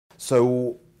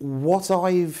So what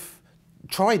I've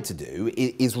tried to do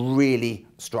is really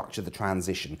structure the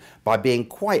transition by being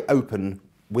quite open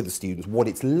with the students what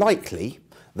it's likely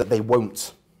that they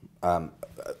won't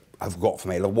have got from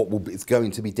A-level, it's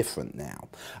going to be different now.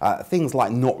 Things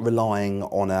like not relying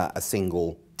on a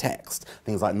single text,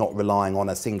 things like not relying on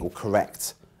a single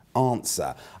correct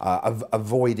answer,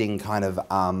 avoiding kind of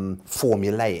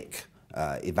formulaic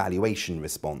evaluation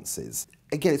responses.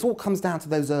 Again, it all comes down to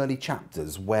those early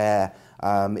chapters where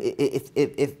if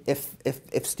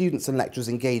students and lecturers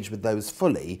engage with those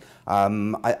fully,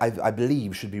 I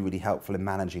believe should be really helpful in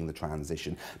managing the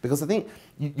transition. Because I think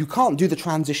you can't do the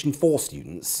transition for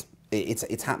students.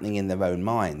 It's happening in their own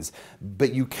minds.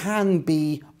 But you can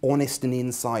be honest and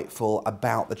insightful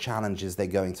about the challenges they're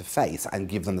going to face and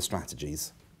give them the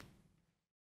strategies.